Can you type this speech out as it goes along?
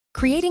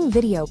Creating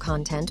video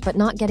content but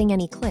not getting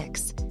any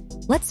clicks?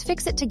 Let's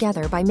fix it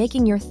together by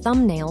making your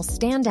thumbnail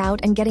stand out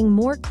and getting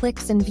more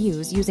clicks and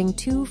views using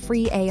 2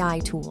 free AI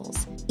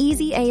tools,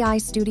 Easy AI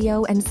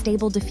Studio and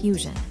Stable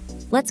Diffusion.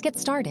 Let's get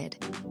started.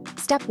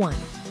 Step 1.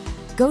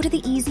 Go to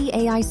the Easy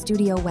AI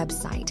Studio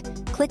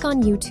website, click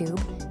on YouTube,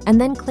 and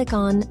then click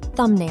on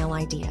Thumbnail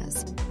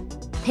Ideas.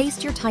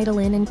 Paste your title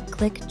in and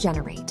click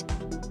Generate.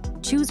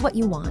 Choose what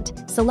you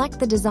want, select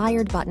the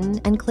desired button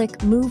and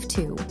click Move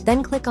To,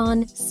 then click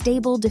on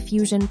Stable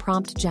Diffusion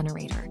Prompt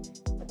Generator.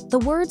 The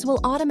words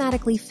will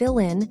automatically fill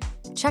in,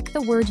 check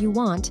the word you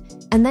want,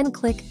 and then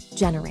click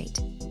Generate.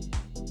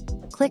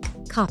 Click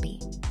Copy.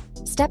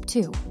 Step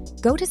 2.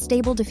 Go to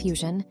Stable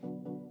Diffusion,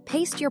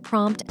 paste your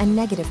prompt and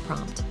negative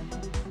prompt.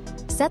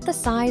 Set the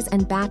size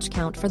and batch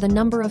count for the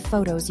number of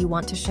photos you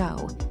want to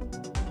show.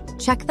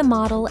 Check the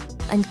model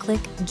and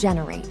click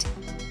Generate.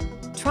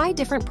 Try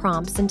different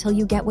prompts until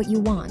you get what you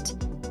want.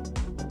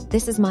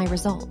 This is my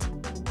result.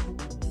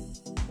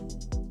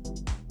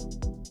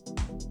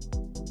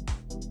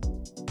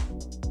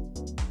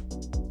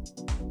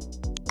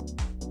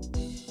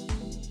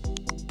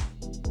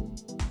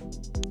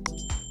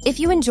 If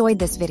you enjoyed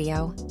this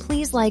video,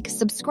 please like,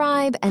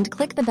 subscribe, and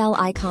click the bell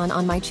icon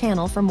on my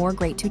channel for more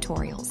great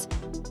tutorials.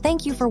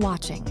 Thank you for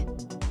watching.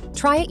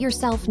 Try it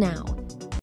yourself now.